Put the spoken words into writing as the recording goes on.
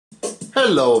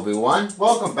Hello everyone,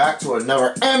 welcome back to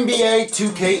another NBA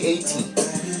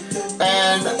 2K18.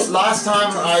 And last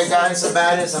time I got some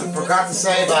bad news, I forgot to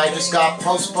say that I just got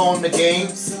postponed the game,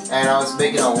 and I was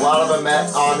making a lot of them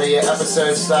on the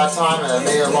episodes that time, and I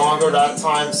made it longer that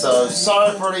time. So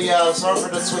sorry for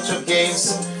the switch of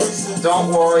games.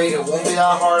 Don't worry, it won't be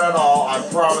that hard at all. I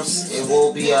promise it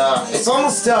will be. It's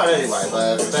almost done anyway,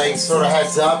 but thanks for the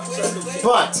heads up.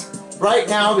 But right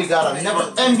now we got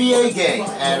another NBA game,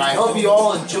 and I hope you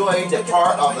all enjoyed the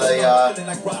part of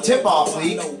the tip-off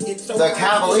week, the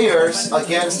Cavaliers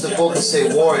against the Golden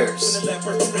State Warriors.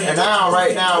 And now,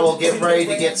 right now, we'll get ready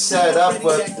to get set up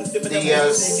with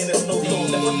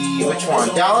which one?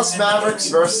 Dallas Mavericks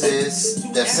versus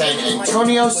the San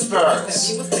Antonio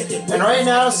Spurs. And right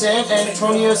now, San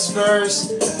Antonio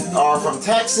Spurs are from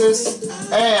Texas,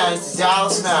 and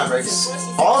Dallas Mavericks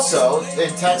also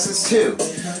in Texas too.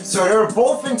 So they're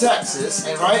both in Texas,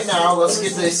 and right now, let's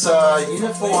get this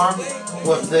uniform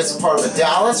with this part of the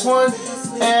Dallas one,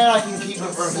 and I can keep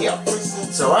it from here.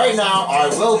 So right now, I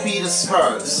will be the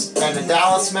Spurs, and the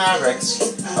Dallas Mavericks,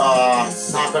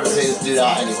 not going to do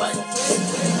that anyway.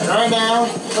 And right now,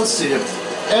 let's do the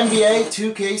NBA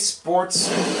 2K Sports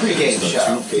pregame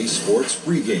show. The 2K Sports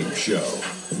pregame show.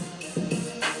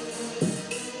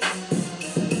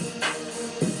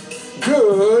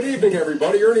 Good evening,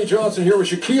 everybody. Ernie Johnson here with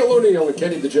Shaquille O'Neal and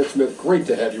Kenny the Jet Smith. Great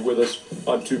to have you with us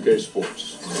on 2K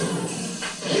Sports.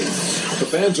 The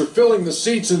fans are filling the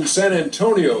seats in San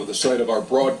Antonio, the site of our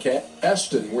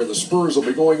broadcast, and where the Spurs will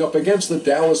be going up against the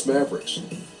Dallas Mavericks.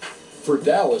 For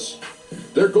Dallas,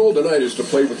 their goal tonight is to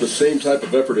play with the same type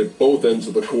of effort at both ends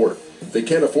of the court. They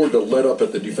can't afford to let up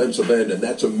at the defensive end, and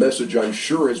that's a message I'm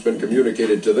sure has been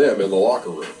communicated to them in the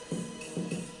locker room.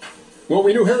 Well,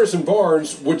 we knew Harrison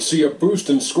Barnes would see a boost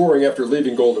in scoring after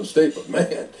leaving Golden State, but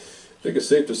man, I think it's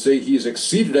safe to say he's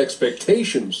exceeded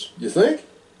expectations. You think?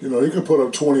 You know, he could put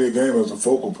up 20 a game as a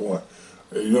focal point.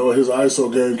 You know, his ISO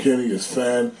game, Kenny, is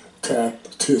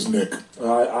fantastic.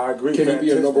 I agree. Can he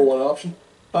be a number one option?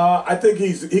 I think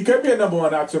he could be a number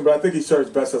one option, but I think he serves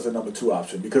best as a number two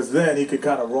option because then he could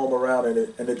kind of roam around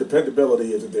and the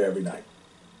dependability isn't there every night.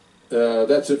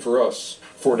 That's it for us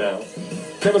for now.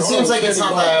 Kevin Seems like it's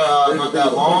not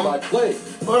that long,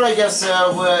 but I guess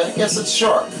it's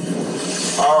short.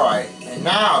 All right, and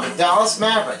now the Dallas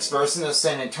Mavericks versus the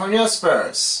San Antonio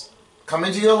Spurs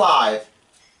coming to you live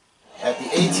at the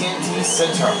AT&T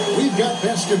Center. We've got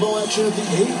basketball action at the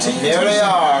AT&T Center. There they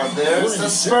are. There's the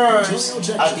Spurs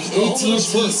at the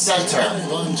AT&T Center.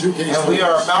 And we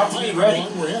are about to be ready.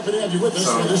 We're happy to have you with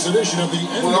us for this edition of the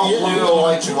NBA. We would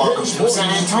like to welcome to San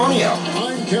Antonio,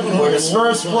 where the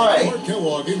Spurs play.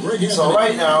 So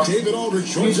right now, here's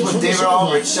what David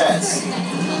Aldridge says.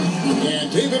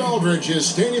 And David Aldridge is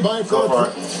standing by for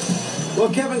it. Well,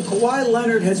 Kevin, Kawhi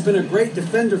Leonard has been a great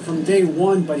defender from day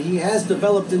one, but he has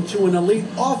developed into an elite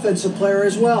offensive player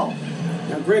as well.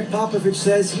 Now, Greg Popovich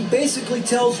says he basically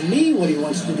tells me what he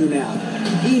wants to do now.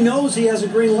 He knows he has a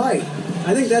green light.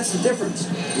 I think that's the difference.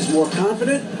 He's more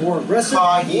confident, more aggressive.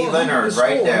 Kawhi Leonard,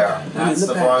 right there. That's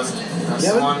the one. That's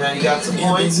the one that he got some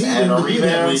points and a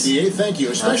rebound. Thank you,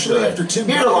 especially after Tim.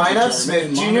 Here are the lineups: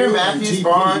 Smith Jr., Matthews,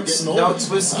 Barnes, Notes,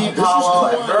 Whiskey, Powell,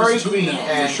 and Murray, Green,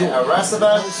 and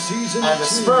Aresteva. And the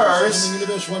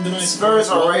Spurs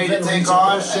are ready to take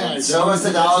on, and so is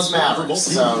the Dallas Mavericks.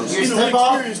 So here's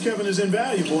tip-off.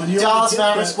 Dallas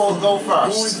Mavericks will go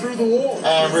first.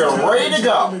 And we're ready to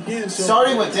go.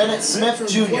 Starting with Dennis Smith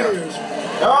Jr.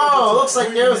 Oh, looks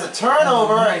like there was a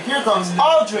turnover, and here comes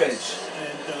Aldridge.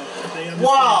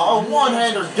 Wow, a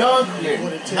one-hander dunk in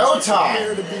no time.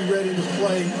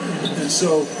 And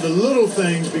so the little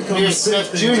things become. Here's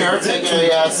Smith Jr. taking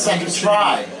a second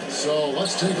try. So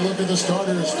let's take a look at the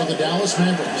starters for the Dallas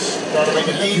Mavericks. Got to make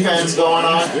a defense going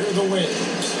on.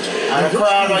 And a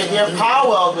crowd right here.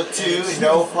 Powell with two,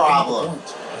 no problem.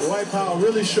 Dwight Powell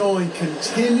really showing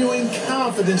continuing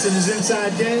confidence in his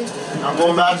inside game. I'm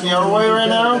going back the other way right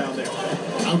now.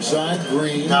 Outside,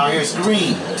 Green. Now here's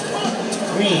Green.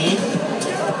 Green.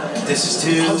 This is to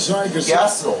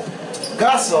Gasol.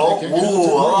 Gasol.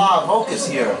 Ooh, a lot of focus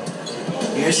here.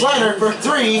 Here's Leonard for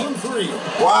three.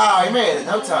 Wow, he made it in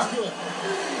no time.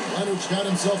 Leonard's got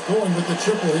himself going with the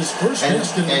triple, his first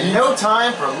basket. And no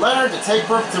time for Leonard to take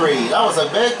for three. That was a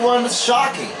big one.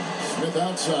 Shocking. Smith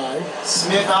outside.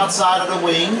 Smith outside of the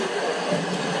wing.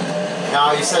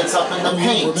 Now he sets up in the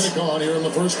paint. On here in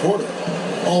the first quarter.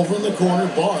 Over in the corner,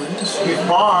 Barnes. Here's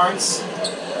Barnes.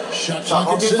 Shot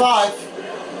clock at 5.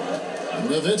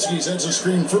 Nowitzki sets a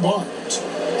screen for Barnes.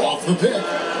 Off the pick.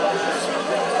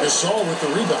 Gasol with the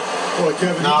rebound. Boy,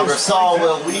 Kevin, Now Gasol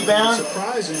will rebound,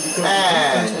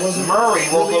 and Murray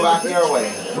will go back the other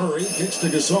way. Murray kicks to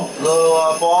Gasol.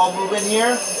 Little ball movement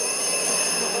here.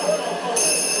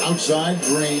 Outside,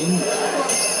 Green.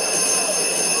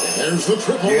 There's the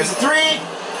triple. Here's the three.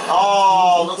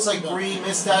 Oh, looks like Green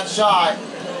missed that shot.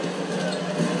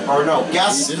 Or no,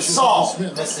 Gasol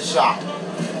missed the shot.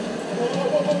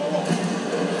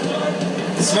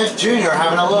 Smith Jr.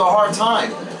 having a little hard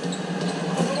time.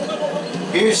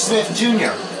 Here's Smith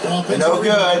Jr. No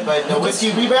good, but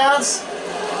Nowitzki rebounds.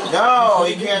 No,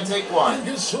 he can't take one.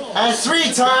 And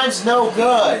 3 times, no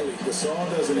good.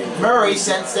 Murray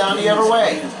sends down the other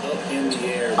way.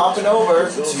 Up and over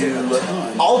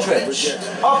to Aldridge.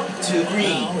 Up to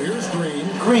Green.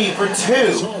 Green for 2.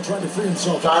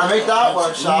 Trying to make that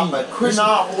one shot, but could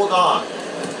not hold on.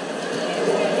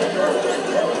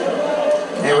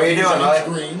 Hey, what are you doing, bud?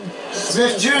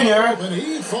 Smith Jr.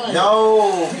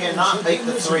 No, cannot make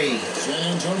the 3.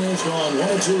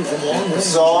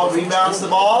 Gasol rebounds the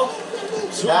ball.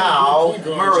 Now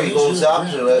Murray goes up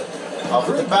to it. Up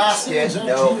at the basket.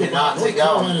 No, cannot take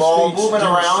that one. Ball moving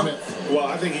around. Well,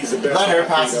 I think he's the best. Leonard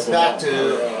passes back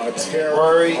to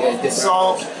Murray and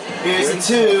Gasol. Here's the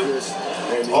 2.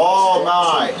 Oh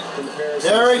my.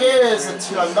 There it is.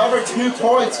 Another 2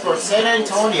 points for San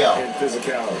Antonio.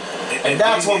 And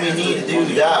that's what we need to do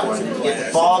that one. Get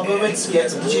the ball moving, get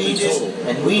some changes,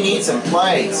 and we need some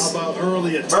plays.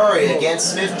 Murray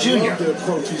against Smith Jr. The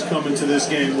approach he's coming to this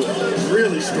game with.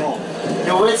 Really strong.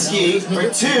 Nowitzki for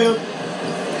 2.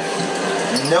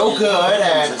 No good,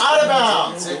 and out of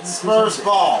bounds. It's Spurs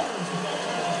ball.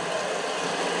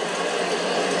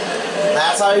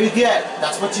 That's how you get.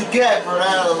 That's what you get for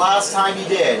the last time you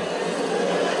did.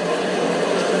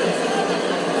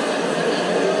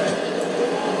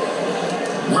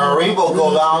 Murray will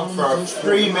go down for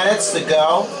 3 minutes to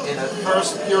go in the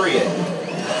first period.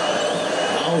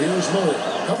 Now here's Murray,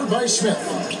 covered by Smith.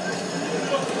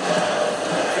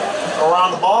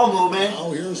 Around the ball movement.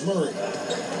 Now here's Murray.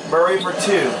 Murray for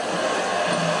 2.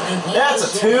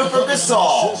 That's a 2 for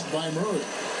Gasol.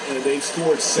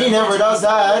 He never does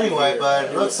that anyway, but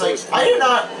it looks like... I do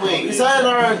not... Wait, is that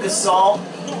another Gasol?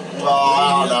 Oh,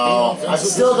 I don't know. I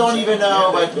still don't even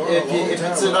know, but if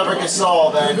it's another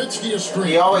Gasol, then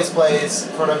he always plays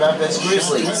for the Memphis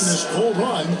Grizzlies. Well,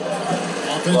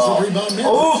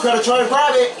 oh, gotta try to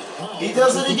grab it. He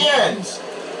does it again.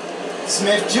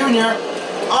 Smith Jr.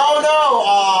 Oh, no.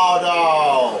 Oh,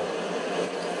 no.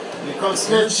 Here comes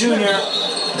Smith Jr.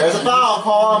 There's a foul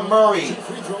call on Murray.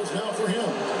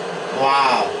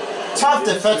 Wow. Tough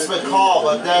defenseman call,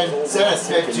 but then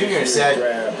Smith Jr. said,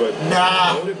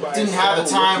 nah, didn't have the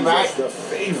time right.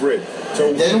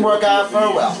 Didn't work out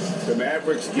very well.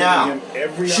 Now,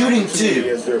 shooting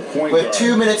 2 with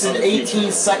 2 minutes and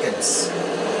 18 seconds.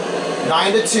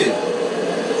 9-2.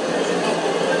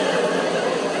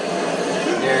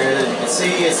 There you can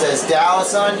see it says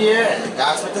Dallas on here, and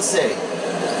that's what the city.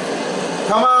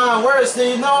 Come on, where's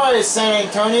the noise, San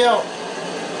Antonio?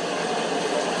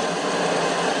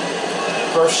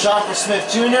 First shot for Smith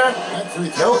Jr.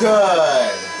 No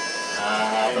good.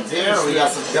 From there, we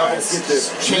got some double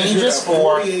changes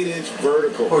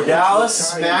for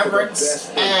Dallas, Mavericks,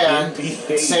 and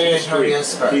San Antonio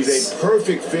Spurs. He's a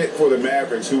perfect fit for the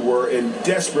Mavericks, who were in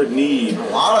desperate need. A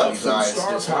lot of these guys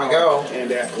just want to go.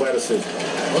 And athleticism.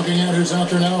 Looking at who's out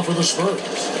there now for the Spurs.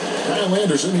 Kyle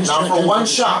Anderson, he's now for 1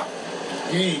 shot.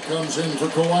 Gay comes in for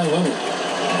Kawhi Leonard.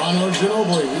 Arnold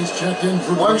Ginobili, he's checked in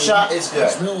for 1 shot is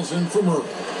good. Mills in for Murray.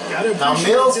 Now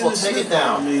Mills will take it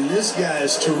down. I mean, this guy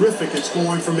is terrific at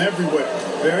scoring from everywhere.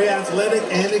 Very athletic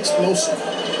and explosive.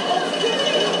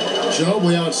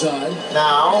 Ginobili outside.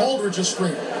 Now Aldridge a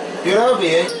screen.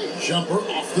 Ginobili. Jumper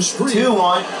off the screen.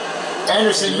 2-1.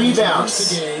 Anderson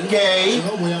rebounds. Gay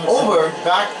over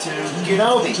back to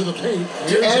Ginobili.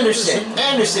 To Anderson.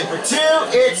 Anderson for 2.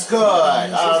 It's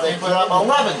good. They put up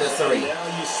 11-3.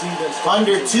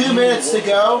 Under 2 minutes to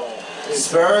go.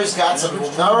 Spurs got some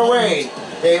another way.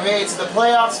 They made it to the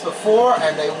playoffs before,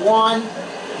 and they won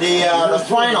the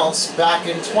finals back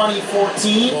in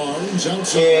 2014.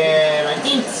 And I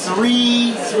think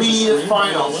three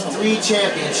finals, 3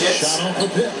 championships.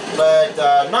 But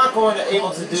not going to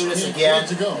able to do this again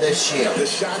this year. The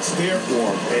shot's there for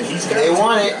him, and he's got they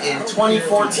won it in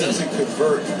 2014.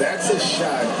 That's a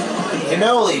shot.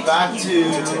 Ginobili back to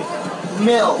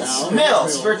Mills.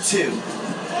 Mills for 2.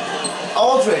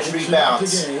 Aldridge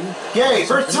rebounds. Gay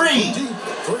for 3.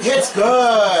 It's good.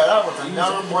 That was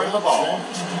another point of the ball.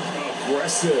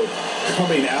 Aggressive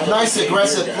coming out. Nice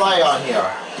aggressive play on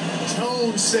here.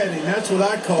 Tone setting. That's what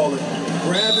I call it.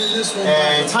 Grabbing this one.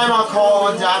 And timeout call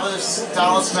on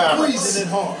Dallas Mavericks. Squeezing it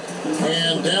hard.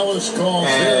 And Dallas calls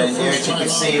And as you can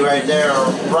see right there,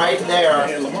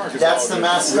 that's the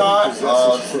mascot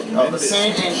of the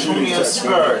San Antonio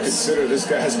Spurs. Consider this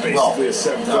guy's basically a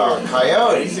 7-footer.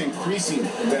 Coyote. He's increasing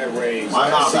that range.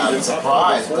 I'm not that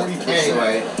surprised, but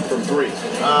anyway. From 3.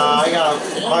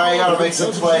 I gotta make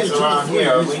some plays around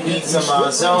here. We need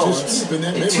some zones,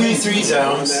 2-3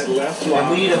 zones, and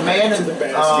we need a man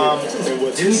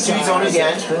 2-3 zone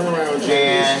again.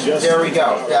 And there we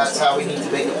go. That's how we need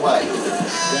to make a play.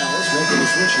 Dallas making the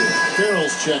switch here.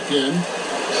 Farrell's checked in.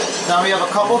 Now we have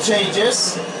a couple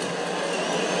changes.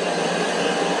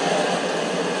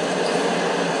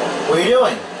 What are you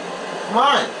doing? Come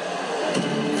on.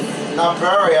 Now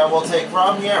Berea will take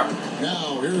from here.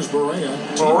 Now here's Berea.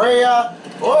 Berea.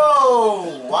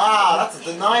 Whoa! Wow, that's a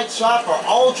denied shot for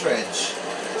Aldridge.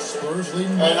 Spurs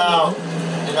leading. And now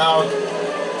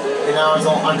it's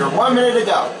under 1 minute to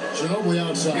go. Ginobili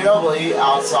outside. Ginobili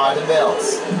outside the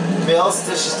Mills. Mills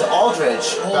dishes to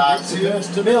Aldridge. Back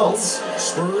to Mills.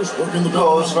 Spurs working the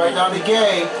goes right down to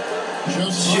Gay.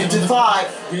 Shoot to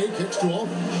 5. Gay kicks to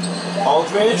Aldridge.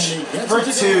 Aldridge for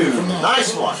 2.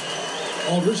 Nice one.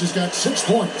 Aldridge has got 6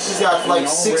 points. He's got like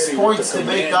 6 points to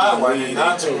make that one, and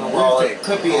that's well, it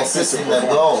could be assisting the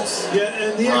goals. Yeah,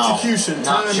 and the execution,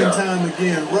 time and time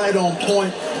again, right on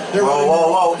point.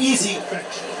 Whoa, easy.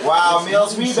 Wow,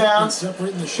 Mills rebounds.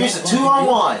 Here's a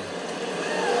 2-on-1.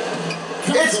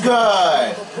 It's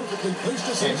good.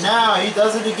 And now he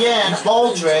does it again.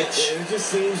 Aldridge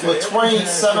with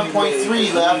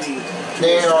 27.3 left.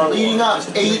 They are leading up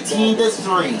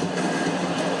 18-3.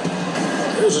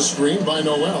 There's a screen by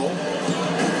Noel.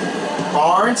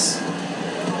 Barnes.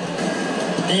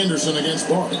 Anderson against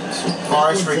Barnes.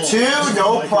 Barnes for 2,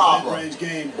 no problem. Mid-range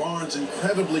game, Barnes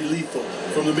incredibly lethal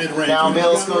from the mid-range. Now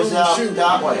Mills goes out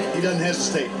that way. He doesn't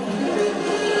hesitate.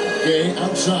 Gay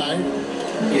outside.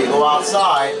 You go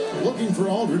outside. Looking for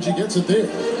Aldridge, he gets it there.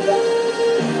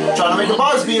 Trying to make a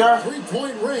buzz beater.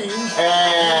 3-point range.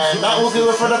 And that will do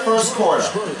it for the first quarter.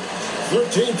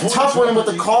 Tough one with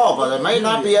the call, but it may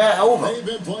not be over.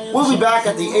 We'll be back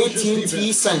at the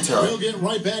AT&T Center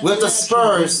with the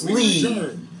Spurs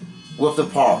lead with the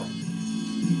par.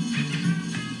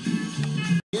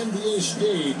 NBA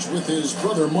stage with his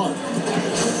brother Mark.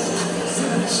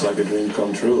 It's like a dream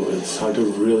come true. It's hard to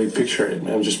really picture it.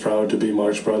 I'm just proud to be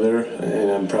Mark's brother,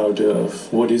 and I'm proud of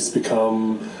what he's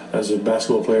become as a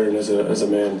basketball player and as a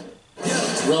man.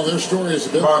 Well, their story is a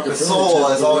bit Marc like a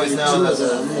Gasol is always known as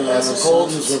a goal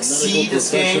to succeed this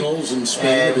game,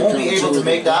 and won't be able to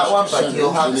make that one, but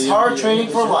he'll have his hard training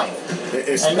for life.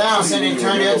 And now San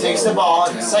Antonio takes the ball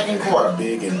in the second quarter.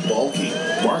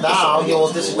 Now he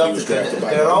will dish it up to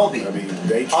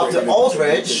Ginobili. Up to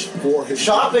Aldridge.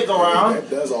 Shot fake around.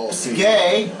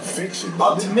 Gay.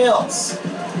 Up to Mills.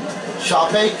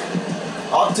 Shot fake.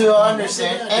 Up to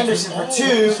Anderson for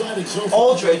 2.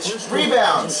 Aldridge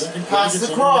rebounds. Passes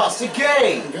across to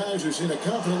Gay.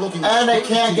 And they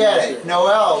can't get it.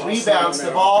 Noel rebounds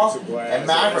the ball. And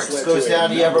Mavericks goes down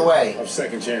the other way. Of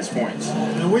second chance points.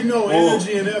 And we know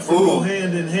energy and effort go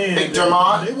hand in hand. Big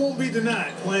Dermott. They won't be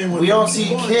denied playing with. We don't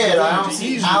see Kidd. I don't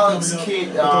see Alex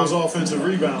Kidd. Those offensive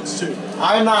rebounds too.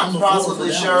 I'm not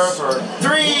possibly sure for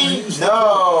 3.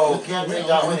 No. Can't take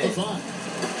that one in.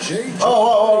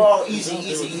 Oh, easy.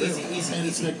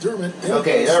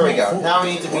 Okay, there we go. Now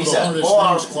we need to reset. I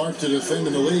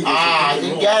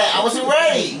didn't get it. I wasn't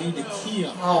ready.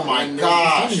 Oh my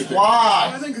gosh.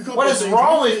 Why? What is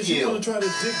wrong with you?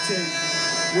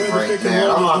 Right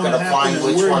there. I'm not going to find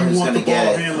which one is going to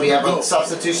get it. We have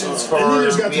substitutions for.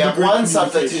 We have one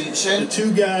substitution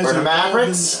for the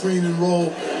Mavericks. Screen and roll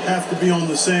have to be on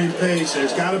the same page.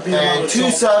 There's got to be and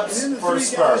 2 subs for the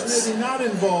Spurs. Maybe not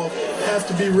involved have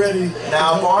to be ready.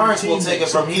 Now Barnes will take it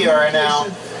from here, and now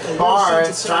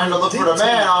Barnes trying to look for the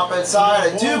man off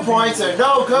inside at 2 points are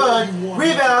no good.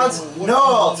 Rebounds.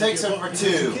 Noel takes it for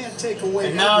 2.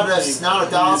 And now the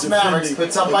Dallas Mavericks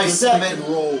puts up by 7,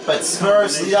 but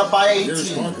Spurs lead up by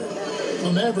 18.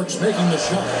 The Mavericks making the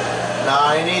shot.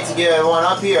 Now he needs to get one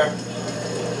up here.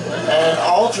 And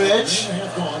Aldridge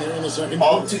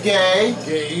up to Gay.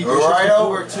 Right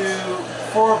over to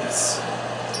Forbes.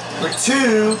 For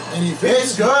 2,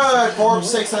 it's good.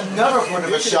 Forbes takes another one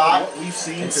of a shot.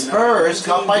 And Spurs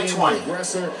cut by 20.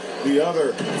 The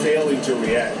other failing to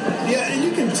react. Yeah, and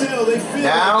you can tell they feel.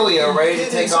 Now we are ready to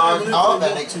take on. Oh,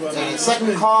 the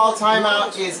second call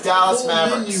timeout is Dallas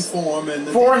Mavericks.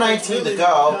 4:19 to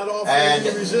go, and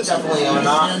definitely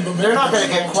they're not going to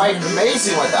get quite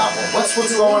amazing with that one. What's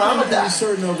going on with that?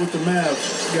 Certain of with the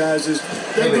Mavs guys is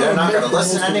maybe they're not going to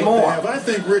listen anymore. I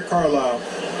think Rick Carlisle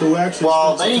who actually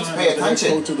Well, spent they need some to time pay as the head attention.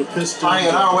 coach of the Pistons.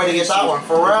 Finding our way to get that one. He's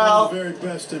Pharrell. one of the very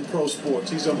best in pro sports.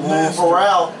 He's a master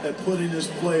Pharrell. at putting his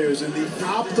players in the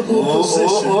optimal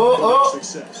position for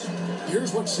success.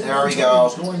 Here's what There we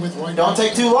go. Don't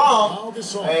take too long.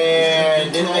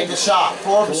 And didn't make the shot.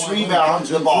 Forbes rebounds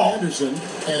the ball. Anderson,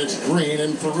 and it's Green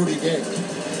and Ferruti game.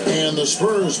 And the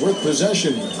Spurs with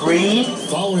possession. Green.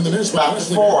 Following the miss by Back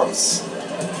to Forbes.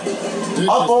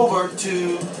 Up over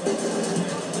to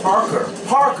Parker.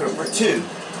 Parker for 2.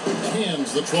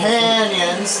 Canyons the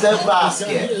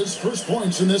basket. His first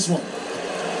points in this one.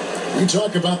 You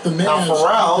talk about the Mavs. Now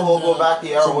Pharrell will go back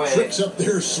the other way. Tricks up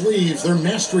their sleeves. Their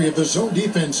mastery of the zone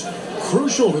defense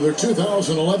crucial to their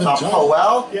 2011 now title.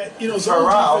 Powell. Yeah, you know, zone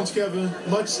defense, Kevin,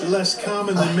 much less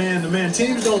common than man-to-man.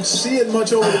 Teams don't see it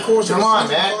much over the course of the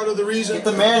season. Man. Part of the reason Get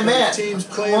the man-to-man. teams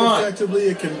play it effectively,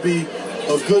 it can be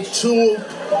a good tool.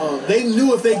 They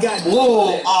knew if they got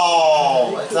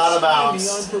it's out of bounds.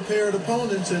 The unprepared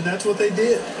opponents, and that's what they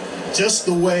did. Just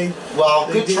the way. Well,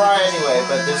 good try anyway,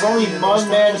 but there's only one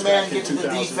man-to-man to get to the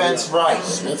defense right.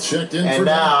 Smith checked in and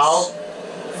now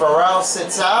Pharrell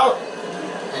sits out,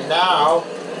 and now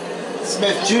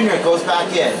Smith Jr. goes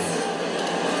back in.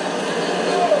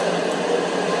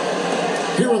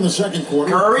 Here in the second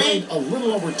quarter, Curry, a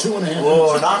little over 2.5.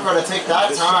 Oh, not going to take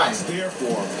that time.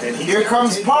 Here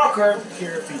comes Parker.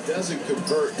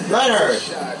 Leonard.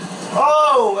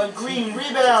 Oh, and Green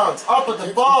rebounds up with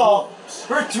the ball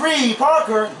for 3.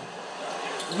 Parker.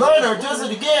 Leonard does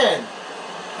it again,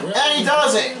 and he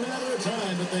does it.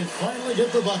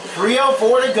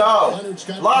 3:04 to go.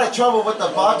 A lot of trouble with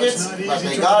the buckets, but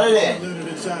they got it in.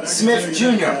 Smith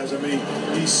Jr.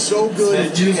 He's so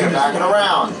good. Smith Jr. backing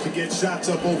around to get shots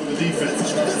up over the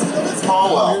defense.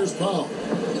 Paulwell.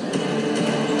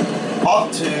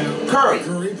 Up to Curry.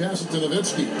 Curry passes to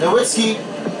Nowitzki. Nowitzki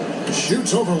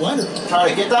shoots over Leonard. Trying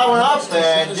to get that one up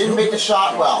and didn't make the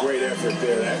shot well. Great effort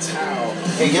there. That's how.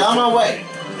 Okay, get out of my way.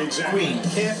 Exactly. Green.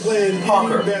 Can't play it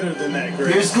Parker. better than that,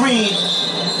 Greg. Here's Green.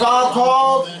 Foul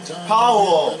called.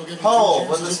 Powell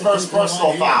with his first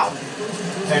personal foul.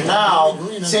 And now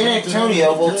San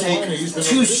Antonio will take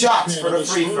 2 shots for the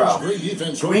free throw.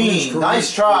 Green,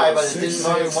 nice try, but it didn't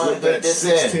really want to get this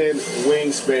in.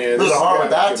 Wingspan. A little hard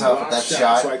with that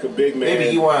shot. Like a big man.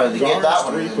 Maybe he wanted to get that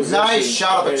one. Nice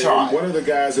shot of a try. One of the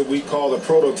guys that we call the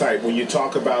prototype when you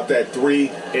talk about that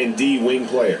 3 and D wing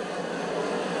player.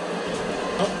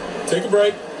 Take a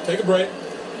break. Take a break.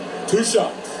 2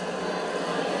 shots.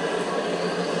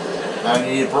 Now you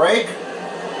need a break.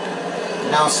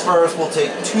 Now Spurs will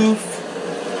take 2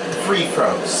 free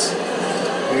throws.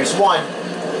 Here's one.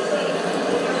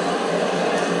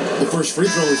 The first free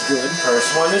throw is good.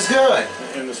 First one is good.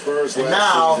 And the Spurs and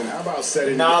last season, how about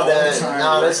setting now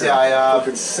this guy,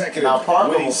 now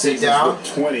Parker will sit down.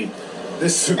 20.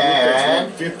 This is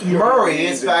and 50 Murray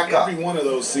is back up. Every one of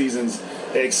those seasons,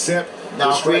 except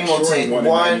now Green will take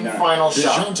one final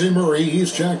shot. DeJounte Murray,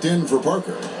 he's checked in for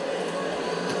Parker.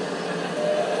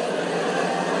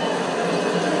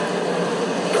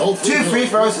 Two free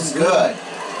throws is good.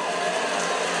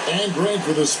 And great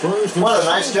for the Spurs. What a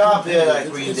nice job there that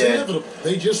Green did.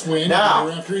 They just win now,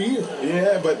 year after year.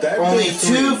 Yeah, but that only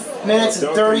 2 minutes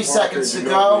and 30 seconds to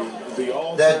go.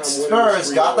 That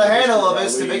Spurs got the handle of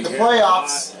this to make the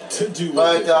playoffs.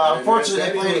 But unfortunately,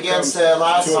 they played against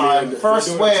last time.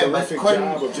 First win, but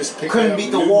couldn't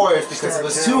beat the Warriors because it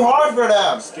was too hard for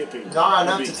them. Not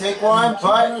enough to take one,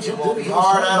 but it will be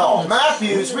hard at all.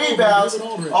 Matthews rebounds.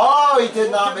 Oh, he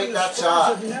did not make that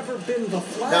shot.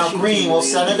 Now Green will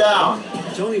send it down.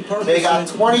 They got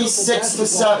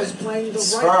 26-7.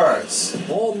 Spurs.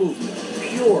 Ball movement,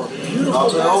 pure, beautiful.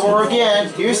 Up and over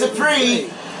again. Here's the 3.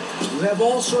 You have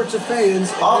all sorts of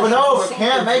fans. Up and over,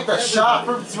 can't make the shot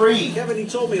from 3. Kevin, he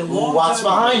told me a long watch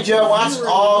behind you, watch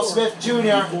Smith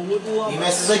Jr. He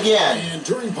misses again. And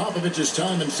during Popovich's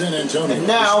time in San Antonio, and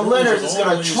now Leonard is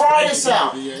going to try this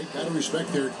out. Got to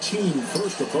respect their team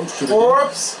first approach to the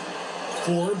Forbes.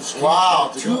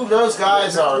 Wow, 2 of those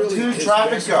guys are 2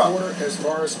 traffic go. As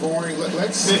far as scoring,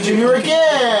 Smith Jr.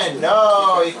 again.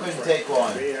 No, he couldn't take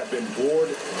one. They have been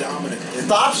board dominant.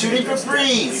 Stop shooting for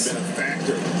threes. They've been a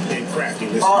factor in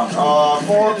crafting this.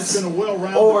 Forbes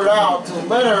over it out to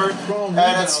Leonard, and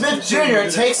then Smith Jr.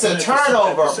 takes the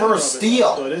turnover for a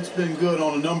steal. But it's been good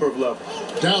on a number of levels.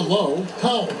 Down low,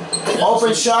 Powell.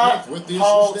 Open shot,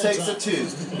 Powell takes a 2.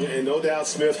 Yeah, and no doubt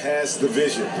Smith has the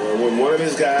vision. When one of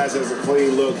his guys has a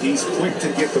clean look, he's quick to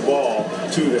get the ball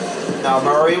to them. Now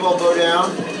Murray will go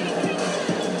down.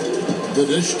 The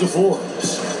dish to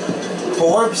Forbes.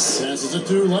 Forbes passes it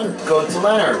to Leonard. Go to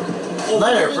Leonard.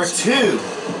 Leonard for 2.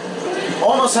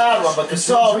 Almost had one, but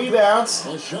Gasol rebounds.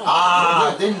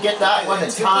 Ah, didn't get that one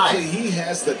in time. He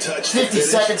has the touch. 50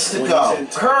 seconds to go.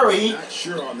 Curry.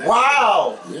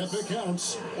 Wow.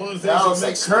 That looks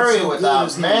like Curry with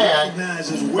that man,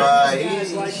 but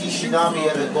he should not be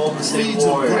at the Golden State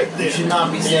Warriors. He should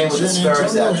not be staying with the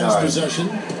Spurs that time.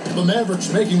 The Mavericks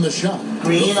making the shot.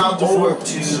 Green up over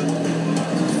to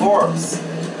Forbes.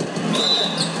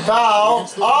 Foul.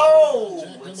 Oh!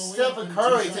 Stephen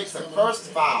Curry takes the first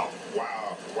foul.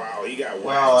 Wow, he got whacked.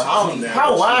 Well,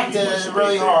 how whacked is it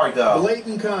really hard, though?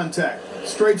 Blatant contact.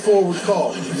 Straightforward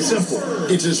call. Simple.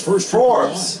 It's his first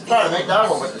Forbes. Trying to make that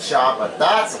one with the shot, but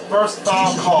that's the first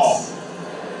foul call.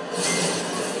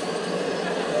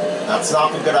 That's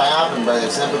not going to happen, but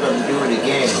it's never going to do it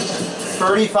again.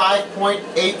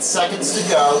 35.8 seconds to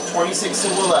go,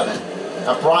 26-11.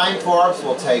 Now Brian Forbes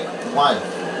will take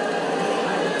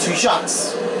 2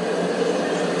 shots.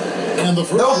 And the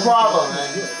first no problem,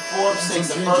 and Forbes takes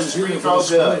the first free throw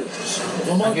good.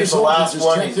 And here's the last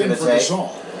one he's going to take.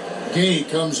 Gay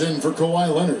comes in for Kawhi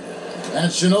Leonard.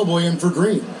 That's Ginobili in for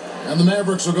Green. And the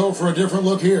Mavericks will go for a different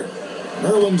look here.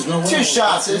 Merlin's no 2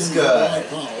 shots is good.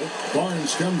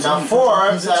 Now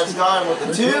Forbes has gone with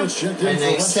the 2, and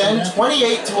they extend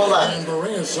 28-11. And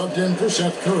Barea subbed in for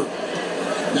Seth Curry.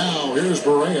 Now here's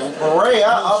Barea. Barea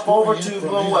up over to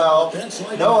Noel.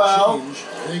 Noel.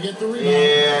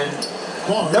 And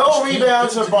no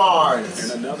rebounds for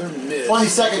Barnes. 20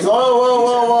 seconds.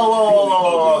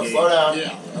 Whoa. Slow down.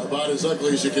 Yeah, about as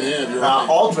ugly as you can have. You're right.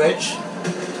 Aldridge.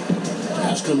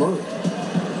 Pass to Murray.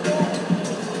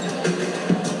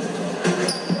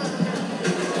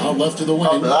 Out left to the wing.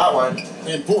 Up to that one.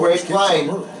 And great play.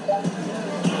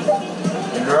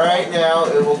 And right now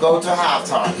it will go to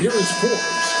halftime. Here is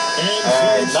Forbes.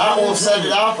 And that will set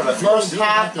it out for the first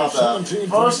half of the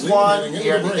first one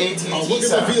here at the AT&T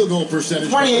Center.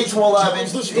 28-11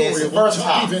 is the first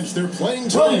half.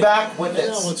 We'll be back with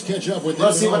this. Let's catch up with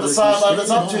Let's see what the sideline is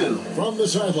up to. From the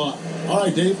sideline. All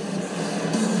right, Dave.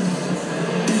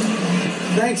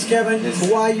 Thanks, Kevin.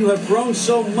 Kawhi, you have grown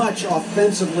so much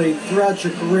offensively throughout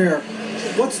your career.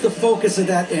 What's the focus of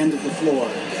that end of the floor?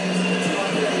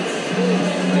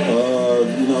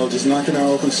 Just knocking out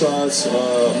open shots,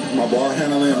 my ball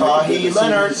handling.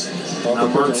 Leonard,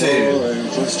 number 2. And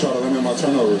just try to limit my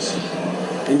turnovers.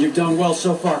 And you've done well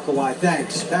so far, Kawhi.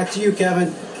 Thanks. Back to you,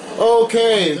 Kevin.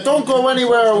 Okay, don't go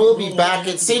anywhere. We'll be back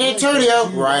at St. Antonio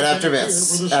right after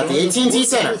this at the AT&T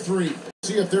Center.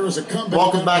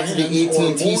 Welcome back to the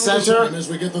AT&T Center.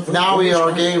 Now we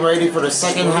are getting ready for the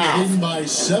second half.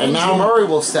 And now Murray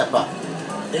will step up.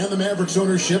 And the Mavericks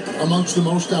ownership amongst the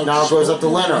most out. Now it goes up to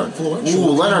Leonard.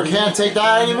 Ooh, Leonard can't take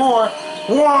that anymore.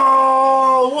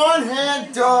 Whoa!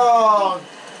 One-hand dog.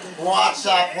 Watch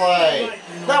that play.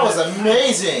 That was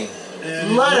amazing.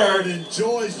 Leonard,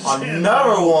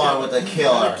 another one with a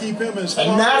killer.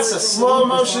 And that's a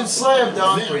slow-motion slam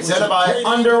dunk presented by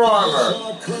Under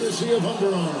Armour.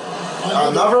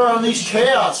 Another Unleashed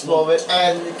Chaos moment.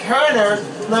 And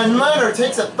then Leonard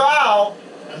takes a foul.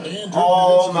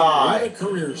 Oh my.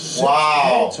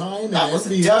 Wow. That was a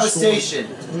devastation.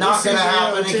 Not going to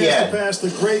happen again. Now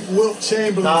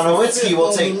Nowitzki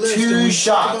will take 2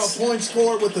 shots. And as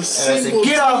they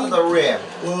get off of the rim.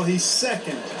 Well, he's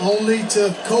second only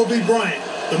to Kobe Bryant.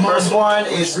 The first one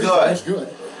is good.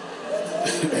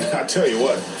 I tell you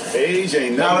what, age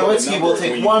ain't nothing. Now Nowitzki will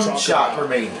take 1 shot per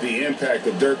main. The impact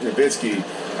of Dirk Nowitzki.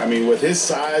 I mean, with his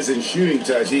size and shooting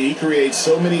touch, he creates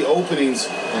so many openings.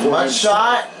 And 1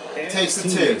 shot takes the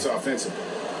 2. Offensive.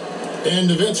 And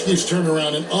Nowitzki's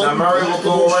turnaround and now Murray will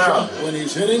go around. When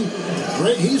he's hitting,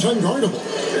 he's unguardable.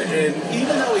 And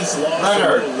even though he's lost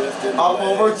Leonard up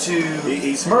over to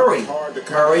Murray.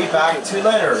 Murray back to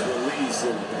Leonard.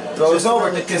 Goes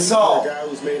over to Gasol.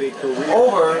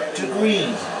 Over to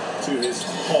Green. To his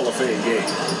Hall of Fame game.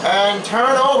 And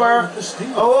turnover.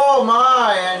 Oh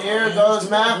my, and here goes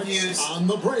Matthews. On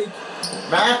the break.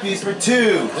 Matthews for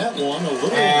 2. That one a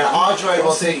little. And Andre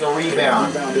will take a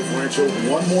rebound. Rebound differential,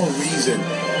 one more reason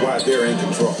why they're in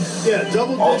control. Yeah,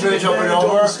 double Aldridge up and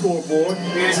over. Scoreboard.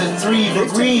 Here's a 3 for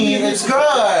Green. It's good.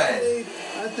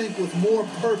 I think with more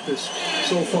purpose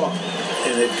so far.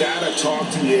 And they've got to talk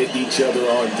to each other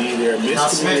on D there. Now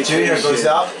Smith Jr. goes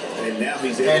up. And now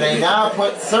he's and they now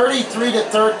put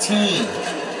 33-13.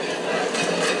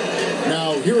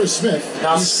 Now here is Smith.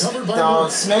 Now,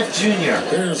 Smith Jr.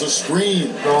 There's a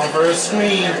screen. Going for a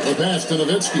screen. The pass to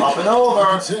Nowitzki. Up and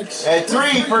over. And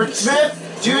 3 for Smith.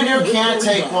 Jr. can't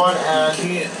take one and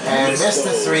missed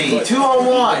the 3.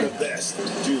 2-on-1.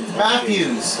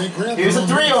 Matthews. Here's a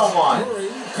 3-on-1.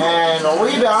 And a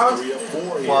rebound.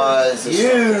 was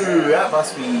you. That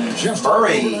must be Just over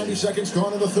Murray 90 seconds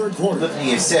gone in the third quarter. with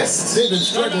the assist. They've been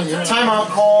struggling here. Timeout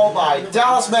call by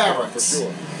Dallas Mavericks.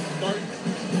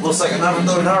 Looks like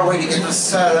another way to get this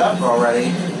set up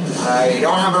already. I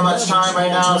don't have much time right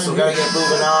now, so we gotta get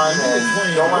moving on,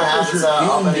 and don't want to have this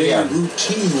up again.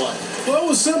 Routine like. Well, it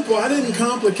was simple. I didn't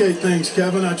complicate things,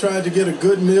 Kevin. I tried to get a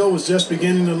good meal, was just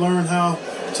beginning to learn how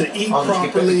to eat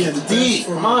properly and best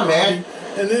for my body.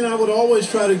 And then I would always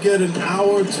try to get an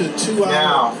hour to 2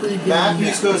 hour pregame.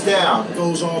 Matthews goes down.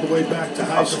 Goes all the way back to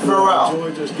high school. Pharrell. I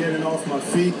enjoy just getting off my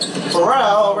feet.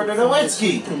 Pharrell over to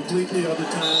Nowinski. Completely other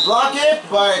time. Block it,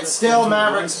 but it's still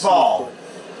Mavericks ball.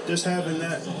 Just having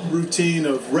that routine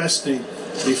of resting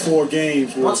before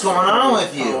games. What's going on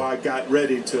with you? How I got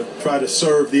ready to try to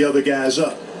serve the other guys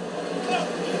up.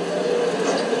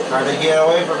 Trying to get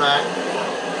away from that.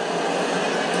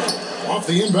 Off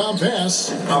the inbound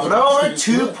pass. Up and over,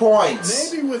 2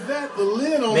 points. Maybe with that, the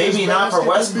lid on maybe not for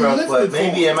Westbrook, but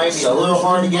maybe it might be a little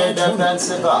hard to get a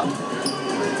defensive up.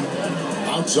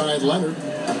 Outside Leonard.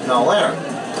 No, Leonard.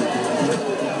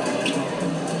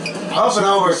 Up and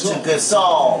over to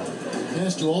Gasol.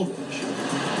 Pass to Aldridge.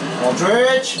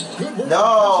 Aldridge?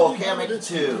 No, can't make it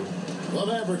 2. The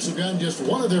Mavericks have gotten just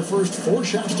one of their first 4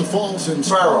 shots to fall since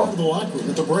Farrell. out of the locker room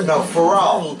at the break. No,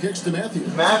 Farrell. Kicks to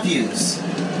Matthews. Matthews.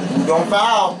 Don't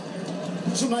foul.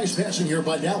 Some nice passing here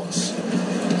by Dallas.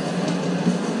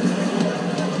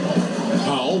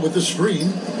 Powell with the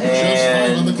screen.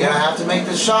 And gonna have to make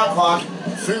the shot clock.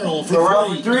 Farrell for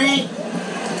Farrell for 3.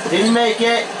 Didn't make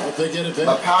it. They get it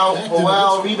But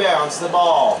Powell rebounds the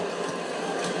ball.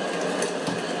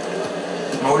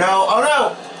 Oh no, oh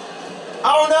no!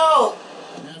 Oh no!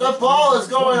 The ball is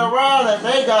going around and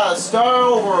they gotta start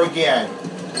over again.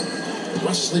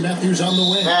 Wesley Matthews on the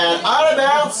wing. And out of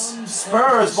bounds,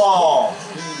 Spurs ball.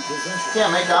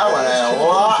 Can't make that one a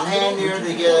lot handier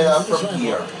to get it up from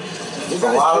here. It's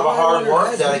a lot of hard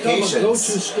work, dedication. Go-to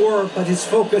scorer, but his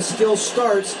focus still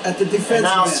starts at the defensive And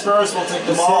now end. Spurs will take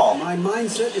the ball. My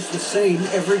mindset is the same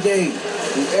every game.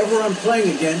 Whoever I'm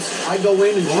playing against, I go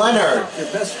in and Leonard. their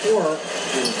best scorer,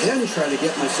 and then try to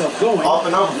get myself going. Up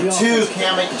and over for 2,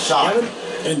 can't make the shot.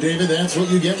 And David, that's what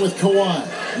you get with Kawhi.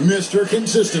 Mr.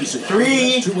 Consistency.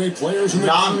 3, two-way players in the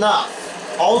not team.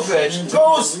 enough. Aldridge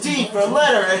goes deep for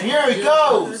Leonard, and here he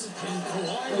goes.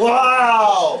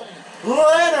 Wow!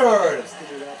 Leonard!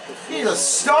 He's a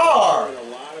star!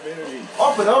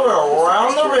 Up and over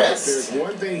around the wrist.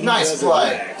 Nice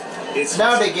play.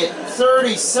 Now they get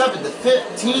 37 to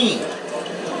 15.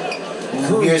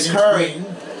 Here's Curry.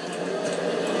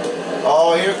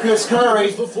 Oh, here Chris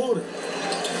Curry.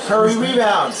 Curry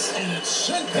rebounds.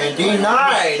 And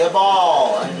denied the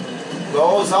ball. And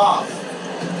goes off.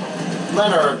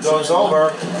 Leonard goes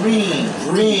over.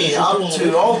 Green up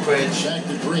to Aldridge.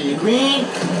 Green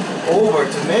over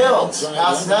to Mills.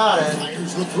 Pass down and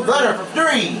Leonard for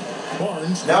 3.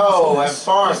 No, and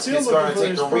Barnes is going to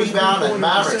take the rebound and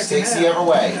Mavericks takes the other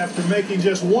way. After making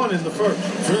just 1 in the first.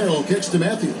 Farrell kicks to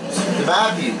Matthews. To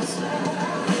Matthews.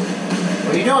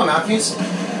 What are you doing, Matthews?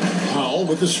 Powell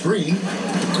with the screen.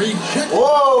 Rejected.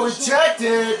 Whoa,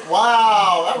 rejected!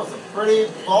 Wow, that was a pretty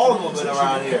ball movement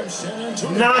around here.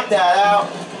 Knock that out.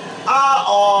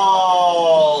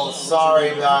 Oh,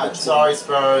 sorry,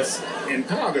 Spurs.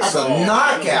 That's a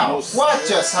knockout. What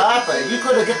just happened? You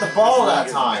couldn't get the ball that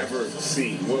time.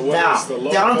 Now,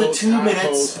 down to 2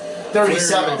 minutes,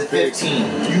 37 to 15.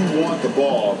 You want the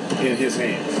ball in his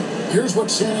hands. Here's what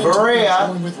San Antonio's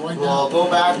going with right now. Will go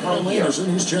back from here.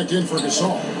 Anderson, he's checked in for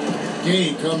Gasol.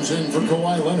 Gay comes in for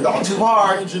Kawhi Leonard. Not too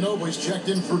hard. Ginobili's checked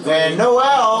in for And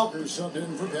Noel.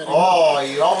 Oh,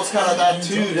 you almost got that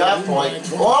 2 at that point.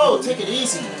 Whoa, take it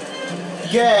easy.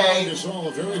 Gay.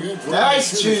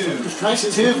 Nice 2.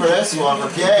 Nice 2 for this one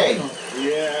for Gay.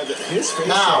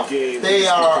 Now, they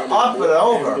are up and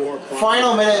over.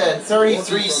 Final minute and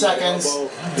 33 seconds.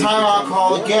 Timeout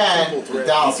call again for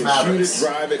Dallas Mavericks.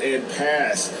 Drive it and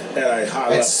pass at a high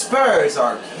level. And Spurs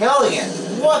are killing it.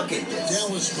 Look at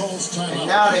this. And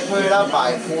now they put it up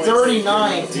by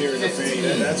 39 to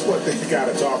 15. That's what they got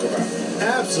to talk about.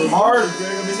 Absolutely.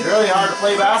 It's really hard to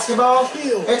play basketball.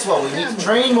 It's what we need to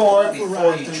train more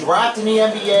before you draft in the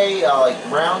NBA, like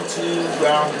round 2,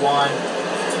 round 1.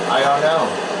 I don't know.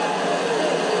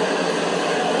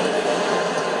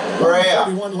 Brea.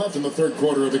 31 left in the third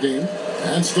quarter of the game.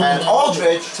 And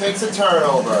Aldridge takes a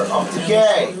turnover. Up to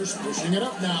Gay. Pushing it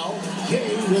up now.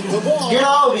 Gay with the ball.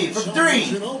 Ginobili for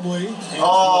three.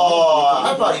 Oh,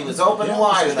 I thought he was open and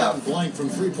wide enough. Blank from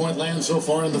three-point land so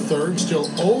far in the third. Still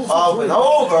over. Up and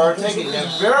over, taking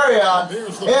Nigeria,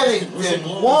 hitting in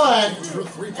one,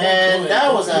 and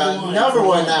that was another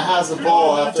one that has the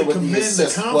ball after with the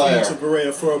assist player.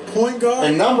 For a point guard.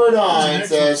 And number 9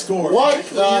 says, what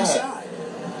the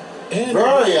heck?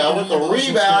 Berea with the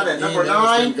rebound at number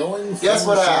 9. Guess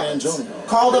what happens?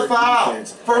 Called a foul.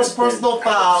 First personal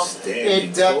foul.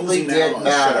 It definitely did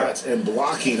matter. And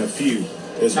blocking a few.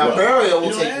 Now Berea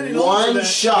will take one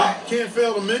shot. Can't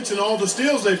fail to mention all the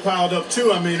steals they piled up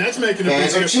too. I mean, that's making a big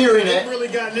Fans are difference. cheering it. They've really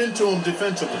gotten into them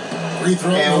defensively.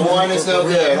 And one is no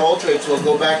good. Aldridge will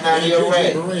go back 90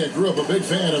 away. Berea grew up a big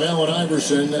fan of Allen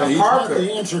Iverson. He's Parker. not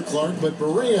the answer, Clark, but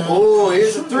Berea. Oh,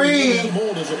 here's a three.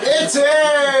 It's a.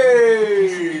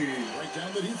 Right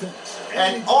down the defense.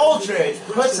 And Aldridge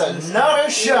puts another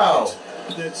show.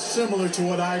 That's similar to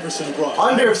what Iverson brought.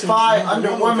 Under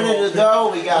 1 minute to go,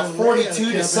 we got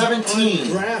 42 to 17.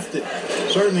 Drafted.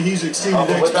 Certainly, he's exceeded Up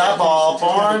with that ball,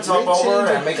 Barnes up over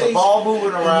and make the ball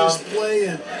moving around. Play,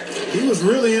 and he was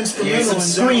really instrumental in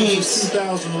screens.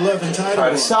 2011 title. Try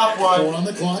to stop one. On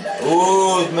the clock.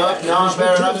 Ooh, not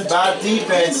better enough. Bad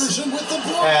defense.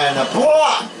 And a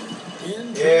block.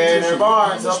 And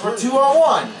Barnes up for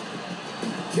 2-on-1.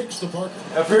 Kicks the Parker.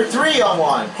 Up for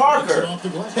 3-on-1. Parker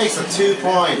takes the 2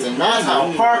 points, and that's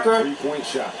how Parker. 3-point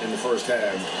shot in the first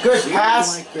half. Good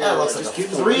pass. That looks like a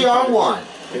 3-on-1.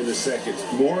 In the second.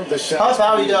 More of the shots. That's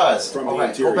how he does. From the Okay,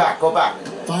 interior. go back.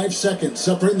 5 seconds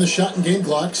separating the shot and game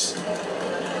clocks.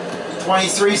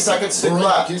 23 seconds to Berea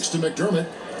left. kicks to McDermott.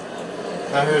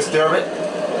 Now here's Dermott.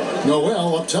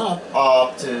 Noel up top.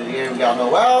 Up to here we got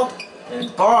Noel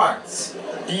and Barnes.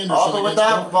 Anderson Up with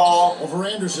that ball. Over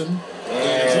Anderson.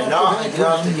 And not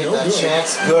enough to get that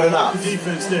chance. Good enough.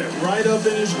 Defense there. Right up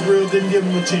in his grill. Didn't give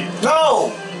him a chance.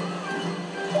 No!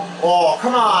 Oh,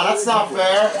 come on. That's not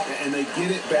fair. And they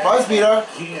get it back. Buzz beater.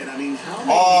 Again. I mean, how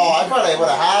Oh, I thought they would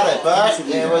have had it, but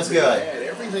it was good.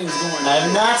 Everything's going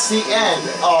And that's the end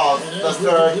of the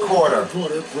third quarter.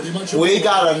 We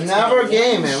got another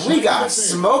game, and we got a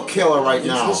smoke killer right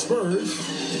now.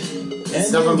 It's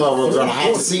nothing but we're going to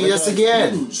have to see this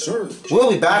again. We'll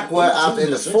be back in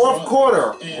the fourth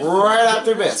quarter, right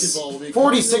after this.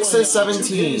 46 to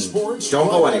 17. Don't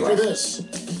go anywhere.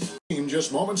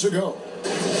 Just moments ago.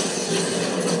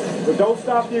 But don't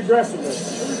stop the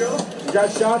aggressiveness. You got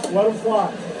shots, let them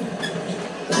fly.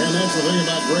 And that's the thing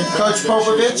about great Coach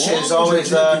Popovich is always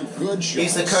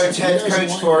he's the head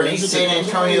coach for the San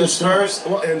Antonio Spurs.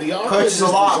 Coaches a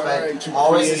lot, but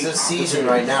always is this season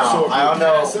right now. I don't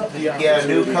know if you get a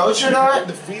new coach or not,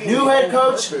 new head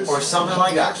coach, or something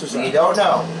like that. You don't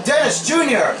know. Dennis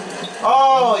Jr.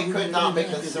 Oh, he could not make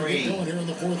the three.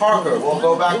 Parker will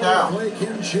go back down.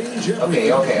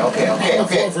 Okay.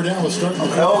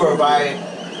 Over by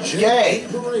Gay.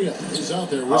 He's out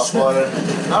there with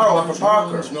another one for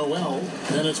Parker.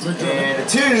 And a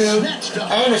 2.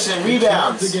 Anderson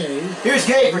rebounds. Here's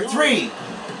Gay for 3.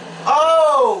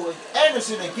 Oh,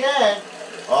 Anderson again.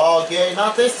 Oh, Gay,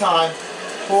 not this time.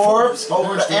 Forbes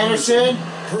over to Anderson.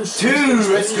 2.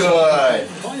 It's good.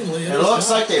 It looks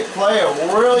like they play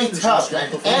it really tough.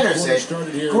 And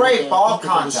Anderson, great ball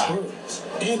contact.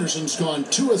 Anderson's gone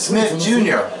 2 of 3. Smith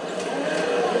Jr.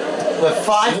 with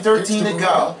 5:13 to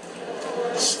go.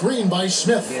 Screen by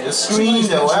Smith. Yeah, the screen,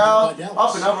 Noel,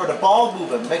 up and over the ball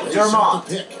movement,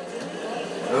 McDermott.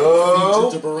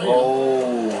 Oh.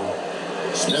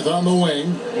 Smith on the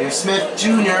wing. Here's Smith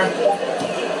Jr.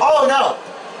 Oh no!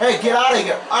 Hey, get out of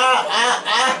here!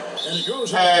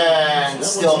 And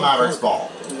still Mavericks ball.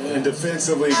 And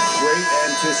defensively, great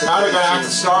anticipation. Now they're gonna have to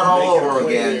start all over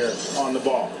again. On the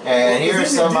ball. And here's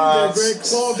some.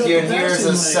 Here's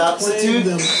a substitute.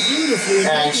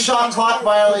 And shot clock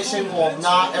violation will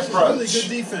not approach.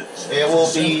 It will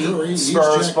be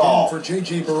Spurs ball. For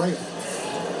J.J. Berea.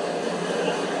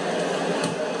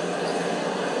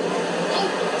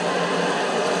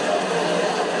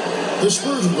 The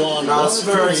Spurs have gone. Now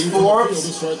Spurs Forbes.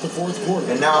 To start the fourth quarter.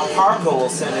 And now Parker will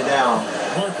send it down.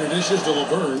 Parker dishes to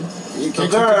Laverne.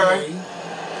 Laverne.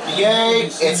 Yay!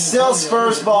 It's still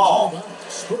Spurs ball.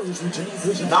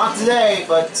 Not today,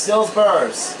 but still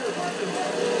Spurs.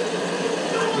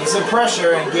 Needs some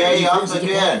pressure and Gay up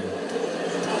again.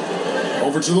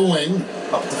 Over to the wing.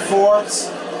 Up to Forbes.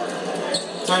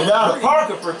 Turn it down to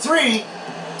Parker for 3.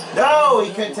 No,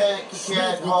 he can't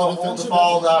hold the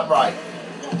ball upright.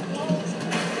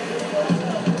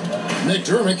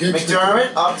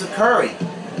 McDermott up to Curry.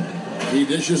 He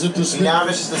dishes it to Smith. He now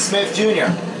dishes to Smith Jr.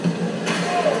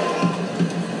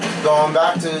 Going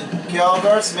back to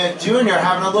Gilbert. Smith Jr.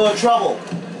 having a little trouble.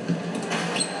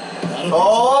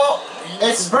 Oh,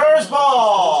 it's Spurs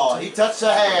ball. He touched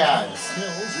the hands.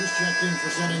 Mills is checked in for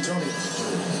San Antonio.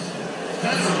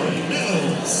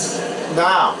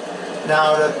 Now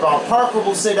the Parker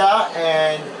will sit out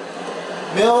and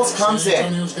Mills comes in. San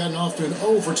Antonio's gotten off to an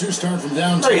 0 for 2 start from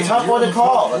downtown. Pretty tough one to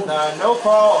call, but no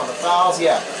call on the fouls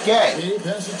yet. Okay. He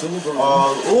passes to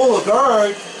LeGard.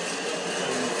 LeGard.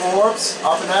 Forbes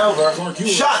up and over.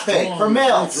 Shot fake for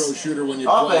Mills.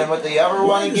 Up and with the other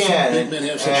one again.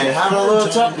 And having a little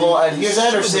tough ball. And here's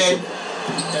Anderson.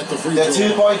 The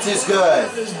 2 points is good.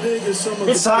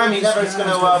 This time he never is going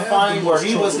to find where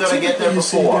he was going to get there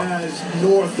before.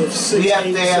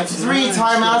 They have 3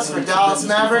 timeouts for Dallas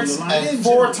Mavericks and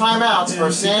 4 timeouts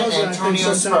for San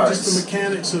Antonio Spurs. The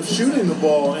mechanics of shooting the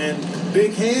ball, and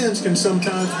big hands can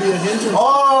sometimes be a hindrance.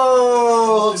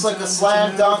 Oh, looks like the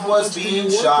slam dunk was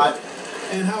being shot.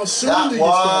 And how soon that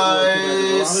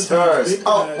was Spurs.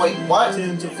 Oh, wait, what?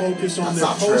 Tend to focus on that's their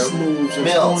not post true. moves and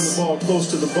Mills. throwing the ball close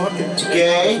to the bucket.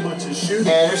 Gay. As much as shooting.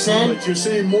 Anderson. But you're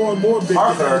seeing more and more big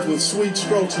Parker. guys with sweet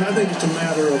strokes, and I think it's a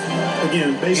matter of,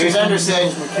 again, basic Here's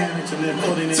Anderson. mechanics and then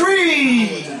putting in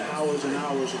 3! hours and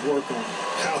hours of work on it.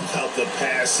 How about the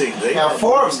passing? Now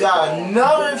Forbes got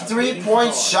another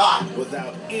 3-point shot.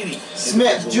 Without any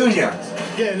Smith Jr.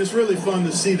 Yeah, and it's really fun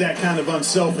to see that kind of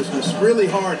unselfishness. Really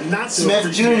hard not to Smith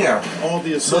appreciate Jr. all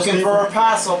the assists. Looking for a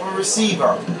pass over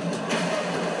receiver.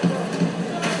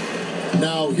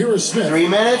 Now here is Smith. 3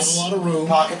 minutes. A lot of room.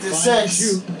 Pocket to 6.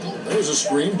 Shoot. There's a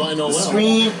screen by Noel.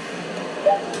 Screen.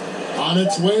 On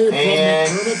its way from And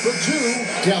McDermott for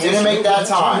 2. didn't make that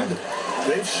time.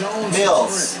 They've shown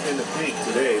Mills. strength in the paint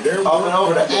today. Their Up and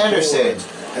over to Anderson.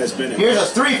 has been Here's a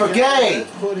 3 for Gay.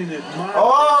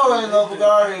 Oh, and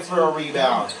LeGard for a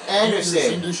rebound.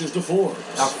 Anderson. Dishes to Forbes.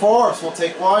 Now Forbes will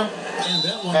take one.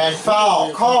 And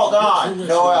foul called on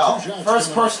Noel.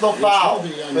 First personal foul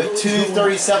with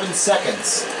 2:37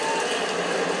 seconds.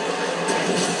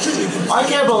 I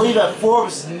can't believe that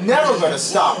Forbes is never going to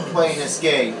stop playing this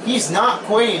game. He's not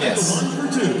quitting this.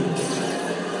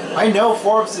 I know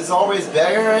Forbes is always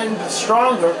better and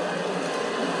stronger,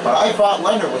 but I thought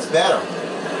Leonard was better.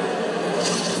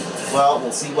 Well,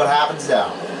 we'll see what happens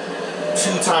now.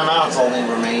 2 timeouts only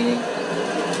remaining.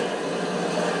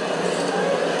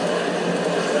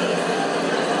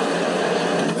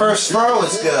 First throw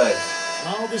is good.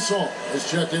 Now Gasol is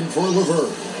checked in for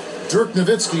Levert. Dirk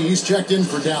Nowitzki, he's checked in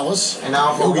for Dallas. And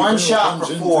now for Yogi one Berra shot comes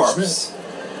for in Forbes.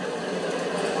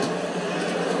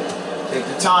 Take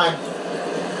the time.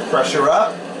 Pressure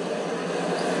up.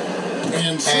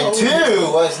 And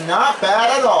 2 was not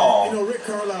bad at all. You know, Rick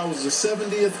Carlisle was the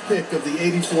 70th pick of the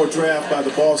 '84 draft by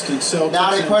the Boston Celtics. Now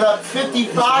they put up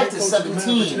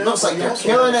 55-17. Looks like they're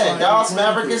killing it, and Dallas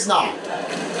Maverick is not.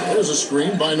 There's a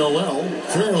screen by Noel.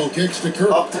 Farrell kicks to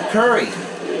Curry. Up to Curry.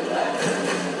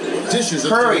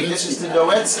 Curry dishes to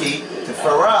Nowitzki, to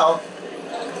Farrell.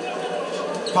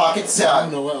 Pocket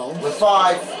set with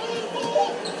 5.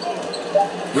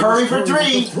 Curry for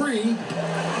 3.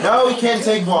 No, he can't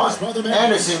take one.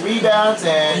 Anderson rebounds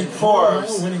and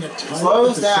Forbes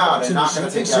slows down and not going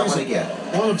to take that one again.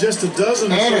 One of just a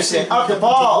dozen. Anderson up the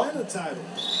ball and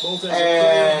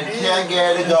can't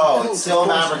get it to go. It's still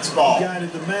Mavericks ball. He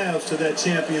guided the Mavs to that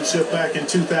championship back in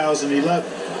 2011.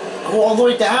 Go all the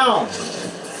way down.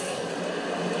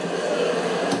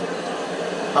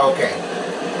 Okay.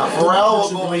 Now Farrell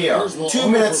will go here. 2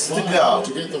 minutes to go.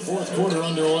 To get the 4th quarter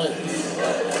underway.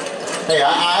 Hey,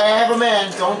 I have a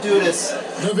man. Don't do this.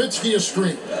 Nowitzki a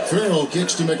screen. Farrell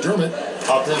kicks to McDermott.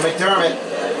 Up to McDermott.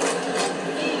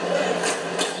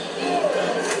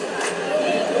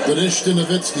 The dish to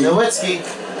Nowitzki. Nowitzki.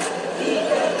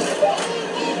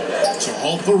 To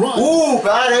halt the run. Ooh,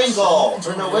 bad angle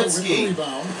for Nowitzki.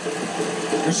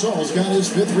 Gasol's got his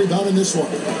 5th rebound in this one.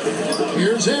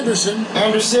 Here's Anderson.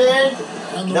 Anderson.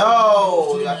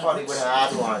 No, I thought he would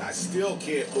have had one. I still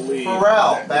can't believe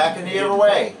Farrell back in the other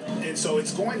way. And so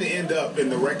it's going to end up in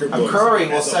the record And books. Curry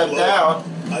will set down.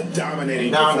 A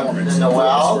dominating Now performance.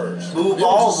 Noel. Move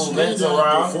ball movements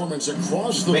around. Performance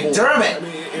across the McDermott. I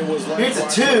mean, it was like Here's a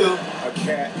watching 2. A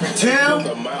cat For 2.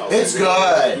 It's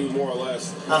good. More or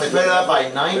less. Now they put it up by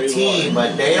 19,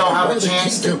 but they don't have a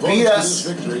chance to beat us.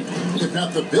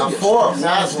 Now Forbes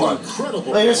has one.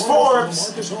 Here's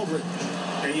Forbes.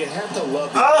 And you have to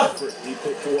love the effort he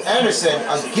put forth. Anderson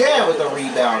again with the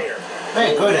rebound.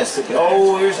 Thank goodness.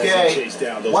 Oh, here's Gay.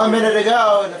 1 minute to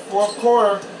go in the 4th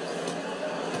quarter.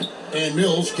 And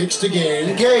Mills kicks to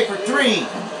Gay. Gay for 3.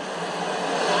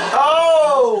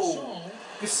 Oh!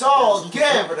 Gasol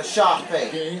again for the shot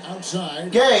fake. Gay outside.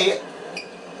 Gay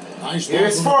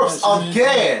Here's Forbes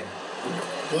again.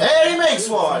 And he makes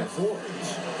one.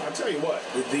 I'll tell you what.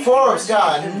 Forbes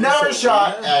got another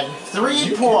shot and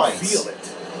 3 points.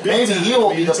 Maybe he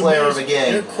will be the player of the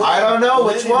game. I don't know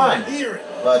which one.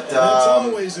 But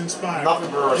nothing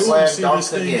for a slam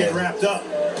dunk again.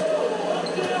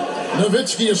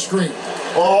 Nowitzki a screen.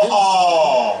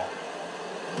 Oh!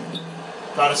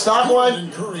 Trying to stop one.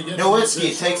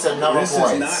 Nowitzki takes another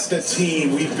point. This is not the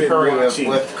team we've been Curry watching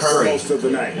with Curry. for most of the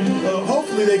night.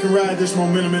 Hopefully they can ride this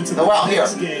momentum into the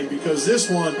next game because this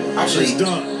one is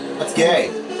done. That's Gay.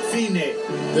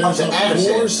 There's a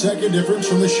 4-second difference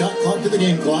from the shot clock to the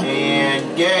game clock.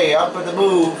 And Gay up with the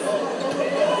move.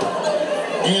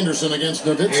 Anderson against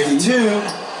Nowitzki. Here's 2.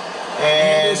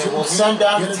 And it will send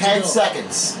down to 10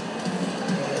 seconds.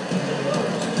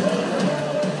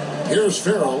 Here's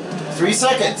Farrell. 3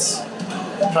 seconds.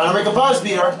 Trying to make a buzz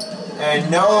beater. And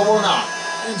no, it will not.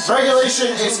 Regulation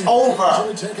is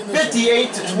over.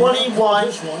 58 to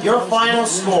 21, your final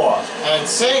score. And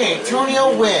San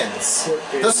Antonio wins.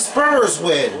 The Spurs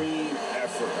win.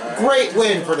 Great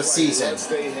win for the season.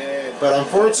 But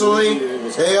unfortunately,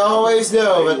 they always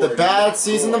know that the bad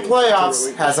season of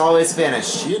playoffs has always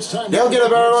finished. They'll get a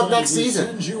better look next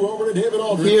season.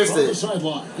 Here's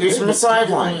from the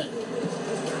sideline.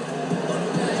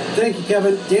 Thank you,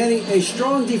 Kevin. Danny, a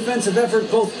strong defensive effort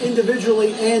both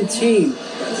individually and team.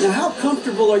 Now, how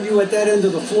comfortable are you at that end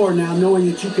of the floor now, knowing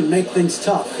that you can make things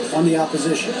tough on the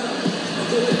opposition?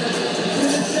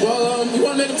 Well, we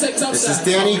want to make them take tough This shots. is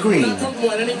Danny Green. We're not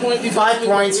comfortable at any point. 5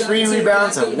 points, 3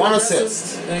 rebounds, and 1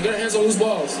 assist. And get our hands on loose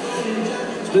balls.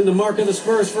 It's been the mark of the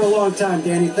Spurs for a long time,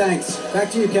 Danny. Thanks. Back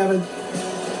to you, Kevin.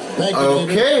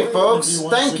 Okay, folks,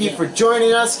 thank you for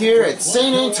joining us here at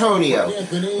San Antonio.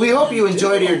 We hope you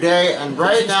enjoyed your day, and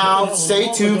right now,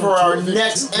 stay tuned for our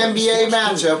next NBA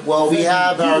matchup. Well, we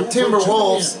have our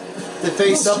Timberwolves to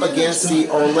face up against the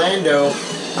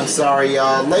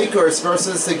Lakers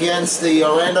versus against the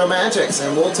Orlando Magics,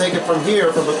 and we'll take it from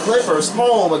here from the Clippers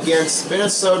home against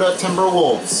Minnesota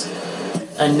Timberwolves.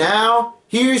 And now,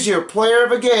 here's your player of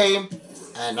the game,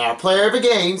 and our player of the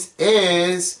games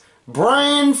is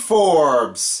Brian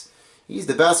Forbes. He's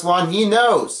the best one he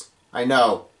knows. I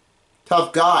know.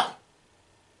 Tough guy.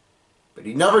 But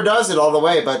he never does it all the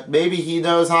way, but maybe he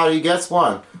knows how he gets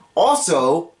one.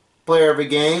 Also, player of the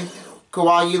game,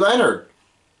 Kawhi Leonard.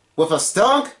 With a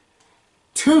stunk,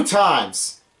 2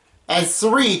 times. And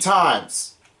 3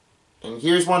 times. And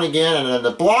here's one again, and then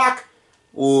the block.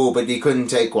 Ooh, but he couldn't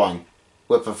take one.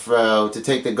 With a to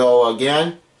take the goal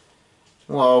again.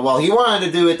 Well, he wanted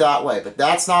to do it that way, but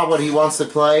that's not what he wants to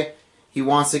play. He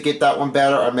wants to get that one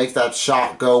better and make that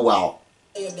shot go well.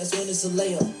 And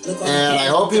I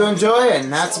hope you enjoy it,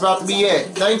 and that's about to be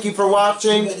it. Thank you for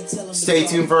watching. Stay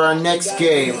tuned for our next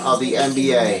game of the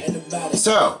NBA.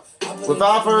 So,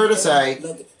 without further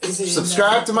ado,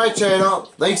 subscribe to my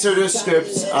channel. Links are in the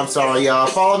description.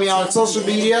 Follow me on social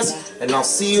medias, and I'll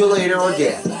see you later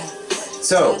again.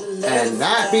 So, and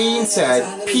that being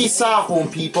said, peace out,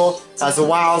 home people, as a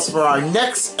while for our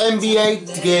next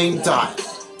NBA game time.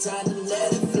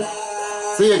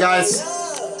 See you guys.